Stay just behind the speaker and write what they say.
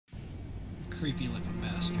Creepy looking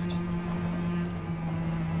bastard.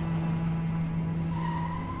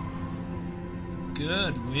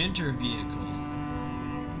 Good winter vehicle.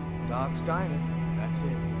 Dog's Diner, that's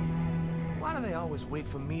it. Why do they always wait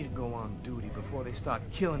for me to go on duty before they start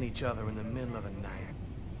killing each other in the middle of the night?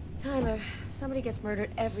 Tyler, somebody gets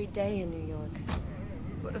murdered every day in New York.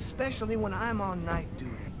 But especially when I'm on night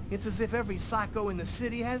duty. It's as if every psycho in the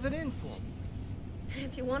city has it in for me.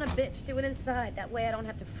 If you want a bitch, do it inside. That way I don't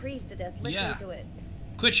have to freeze to death listening to it.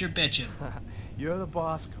 Quit your bitching. You're the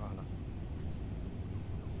boss, Carla.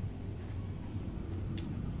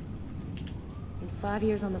 In 5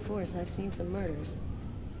 years on the force, I've seen some murders.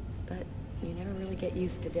 But you never really get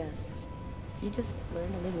used to death. You just learn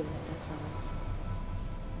to live with it, that's all.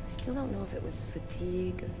 I still don't know if it was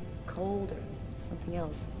fatigue, or cold, or something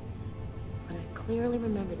else. But I clearly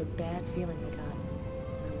remember the bad feeling I got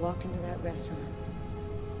when I walked into that restaurant.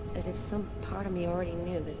 As if some part of me already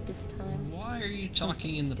knew that this time... Why are you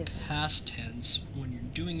talking in the past tense when you're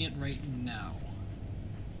doing it right now?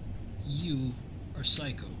 You are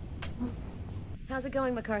psycho. How's it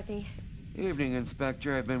going, McCarthy? Evening,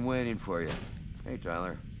 Inspector. I've been waiting for you. Hey,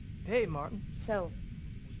 Tyler. Hey, Martin. So,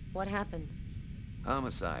 what happened?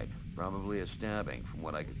 Homicide. Probably a stabbing, from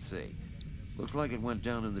what I could see. Looks like it went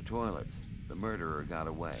down in the toilets. The murderer got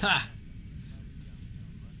away. Ha!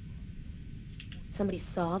 Somebody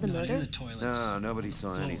saw the Not murder? in the toilets. No, nobody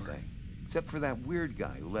saw Floor. anything. Except for that weird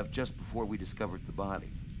guy who left just before we discovered the body.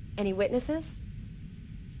 Any witnesses?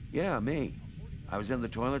 Yeah, me. I was in the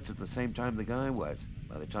toilets at the same time the guy was.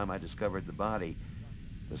 By the time I discovered the body,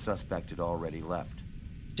 the suspect had already left.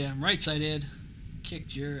 Damn rights I did.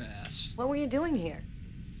 Kicked your ass. What were you doing here?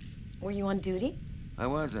 Were you on duty? I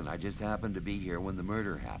wasn't. I just happened to be here when the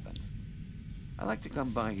murder happened. I like to come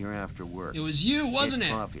by here after work. It was you, wasn't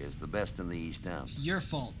Kate's it? Coffee is the best in the East Town. It's your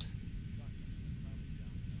fault.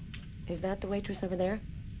 Is that the waitress over there?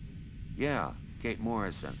 Yeah, Kate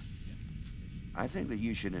Morrison. I think that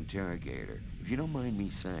you should interrogate her. If you don't mind me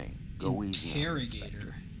saying, go easy on her, Interrogate Inspector.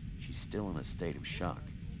 her. She's still in a state of shock.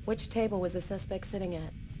 Which table was the suspect sitting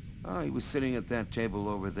at? Oh, he was sitting at that table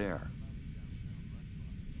over there.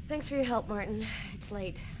 Thanks for your help, Martin. It's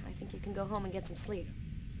late. I think you can go home and get some sleep.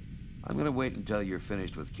 I'm gonna wait until you're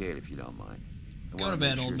finished with Kate, if you don't mind. I Go wanna to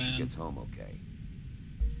bed, make sure old man. she gets home okay.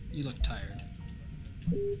 You look tired.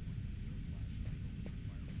 What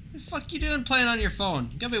the fuck you doing playing on your phone?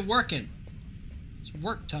 You gotta be working. It's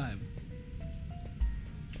work time.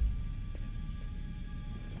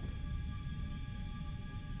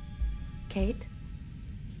 Kate?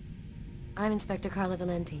 I'm Inspector Carla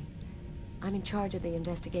Valenti. I'm in charge of the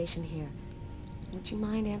investigation here. Would you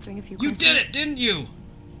mind answering a few You questions? did it, didn't you?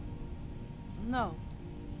 No.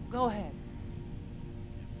 Go ahead.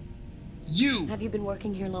 You! Have you been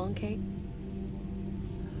working here long, Kate?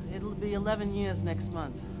 It'll be 11 years next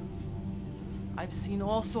month. I've seen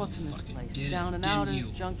all sorts in this Fucking place. did it, Down and didn't outers, you?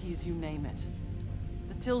 junkies, you name it.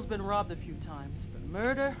 The till's been robbed a few times, but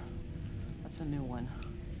murder? That's a new one.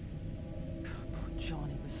 Poor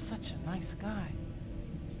Johnny was such a nice guy.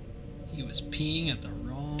 He was peeing at the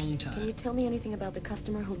wrong Can you time. tell me anything about the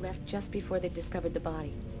customer who left just before they discovered the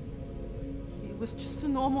body? He was just a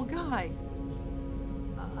normal guy.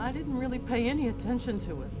 I didn't really pay any attention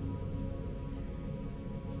to it.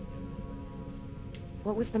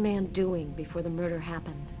 What was the man doing before the murder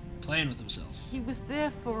happened? Playing with himself. He was there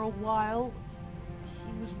for a while.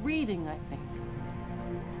 He was reading, I think.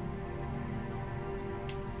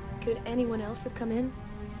 Could anyone else have come in?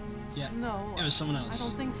 Yeah, No, it was someone I else.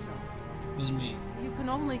 don't think so. It wasn't me. You can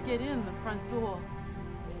only get in the front door.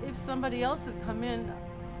 If somebody else had come in,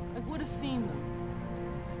 I would have seen them.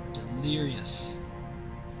 Delirious.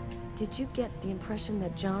 Did you get the impression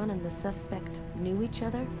that John and the suspect knew each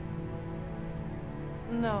other?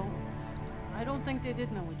 No, I don't think they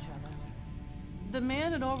did know each other. The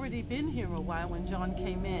man had already been here a while when John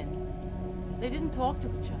came in. They didn't talk to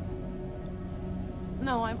each other.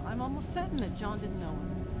 No, I'm almost certain that John didn't know him.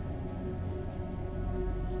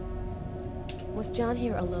 Was John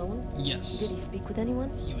here alone? Yes. Did he speak with anyone?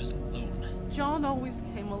 He was alone. John always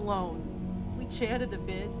came alone. We chatted a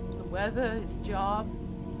bit, the weather, his job,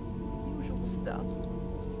 the usual stuff.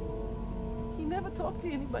 He never talked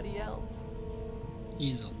to anybody else.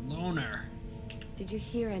 He's a loner. Did you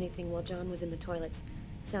hear anything while John was in the toilets?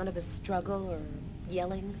 Sound of a struggle or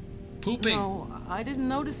yelling? Pooping. No, I didn't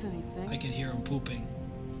notice anything. I could hear him pooping.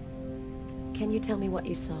 Can you tell me what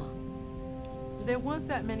you saw? There weren't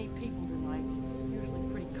that many people tonight. It's usually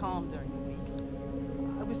pretty calm during the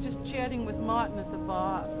week. I was just chatting with Martin at the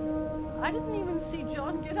bar. I didn't even see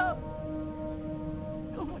John get up.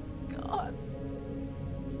 Oh my God.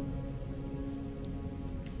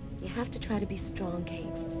 You have to try to be strong, Kate.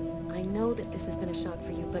 I know that this has been a shock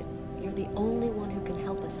for you, but you're the only one who can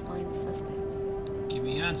help us find the suspect. Give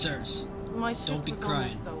me answers. My shift Don't be was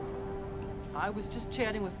crying. almost over. I was just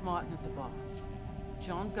chatting with Martin at the bar.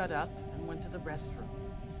 John got up and went to the restroom.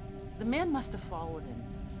 The man must have followed him.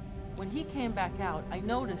 When he came back out, I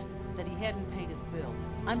noticed that he hadn't paid his bill.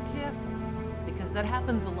 I'm careful, because that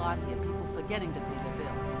happens a lot here, people forgetting to pay their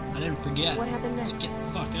bill. I didn't forget. What happened Let's next? get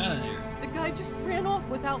the fuck out of there. The guy just ran off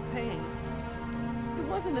without paying. It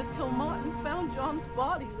wasn't until Martin found John's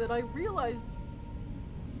body that I realized...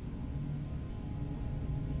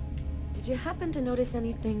 Did you happen to notice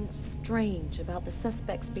anything strange about the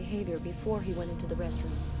suspect's behavior before he went into the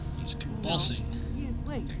restroom? He's convulsing. Yeah,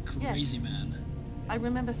 wait, Like a crazy yes. man. I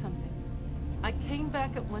remember something. I came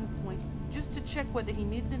back at one point just to check whether he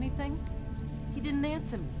needed anything. He didn't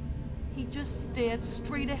answer me. He just stared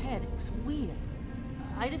straight ahead. It was weird.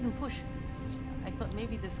 I didn't push him. I thought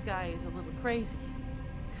maybe this guy is a little crazy.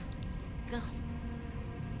 God,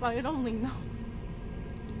 if I had only known.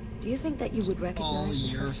 Do you think that you would All recognize the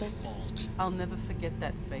your suspect? fault. I'll never forget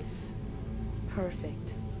that face.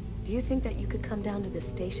 Perfect. Do you think that you could come down to the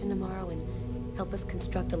station tomorrow and help us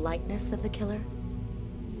construct a likeness of the killer?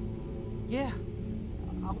 Yeah.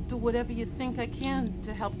 I'll do whatever you think I can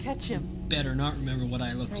to help catch him. Better not remember what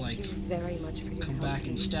I look Thank like. you very much for your Come help, back Kate.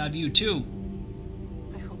 and stab you too.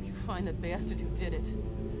 I hope you find the bastard who did it.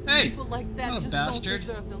 Hey, People like that not a just bastard.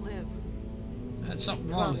 don't deserve to live. I had something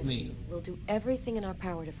wrong with Promise me. you, we'll do everything in our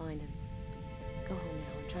power to find him. Go home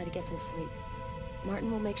now and try to get some sleep. Martin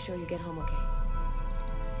will make sure you get home okay.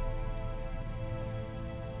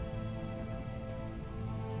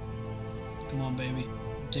 Come on, baby.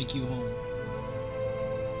 I'll take you home.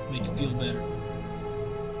 Make you feel better.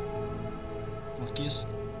 Want a kiss?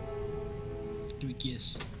 Give me a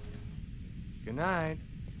kiss. Good night.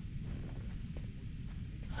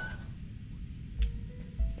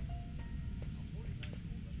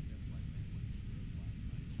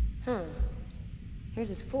 Huh. Here's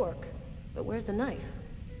his fork. But where's the knife?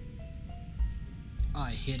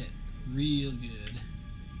 I hit it real good.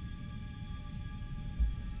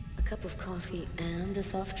 A cup of coffee and a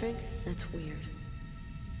soft drink? That's weird.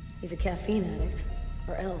 He's a caffeine addict.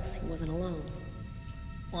 Or else he wasn't alone.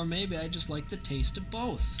 Or maybe I just like the taste of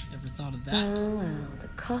both. Ever thought of that? Oh, well, the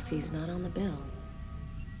coffee's not on the bill.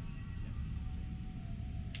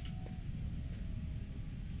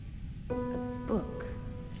 A book.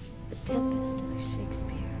 The Tempest by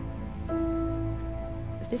Shakespeare.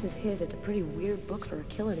 If this is his, it's a pretty weird book for a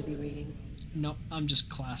killer to be reading. No, I'm just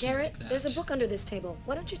classic Garrett, like that. there's a book under this table.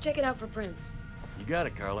 Why don't you check it out for prints? You got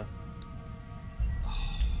it, Carla.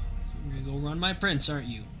 You're gonna go run my prints, aren't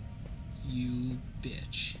you? You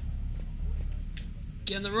bitch.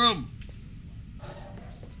 Get in the room!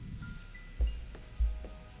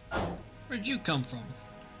 Where'd you come from?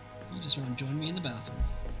 You just want to join me in the bathroom.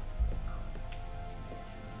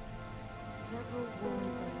 Several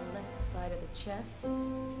wounds on the left side of the chest,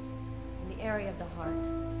 in the area of the heart.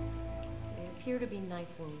 They appear to be knife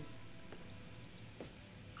wounds.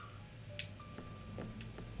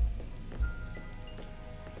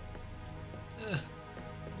 Where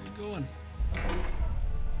are you going?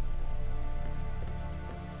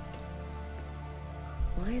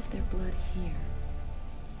 Why is there blood here?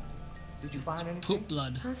 Did you find anything? Poop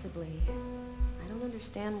blood. Possibly. I don't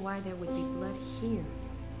understand why there would be blood here.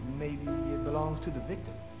 Maybe it belongs to the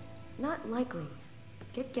victim. Not likely.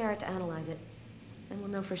 Get Garrett to analyze it, then we'll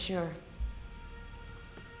know for sure.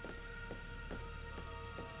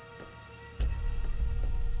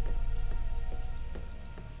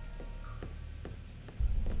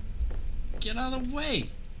 Get out of the way!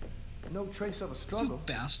 No trace of a You struggle.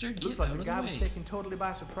 bastard! Looks Get like out the of guy the was way! taken totally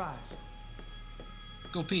by surprise.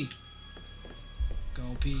 Go pee. Go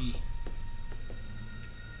pee.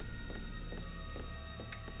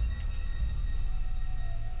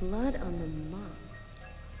 Blood on the mop.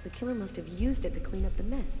 The killer must have used it to clean up the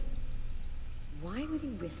mess. Why would he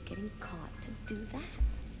risk getting caught to do that?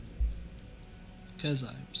 'Cause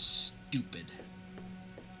I'm stupid.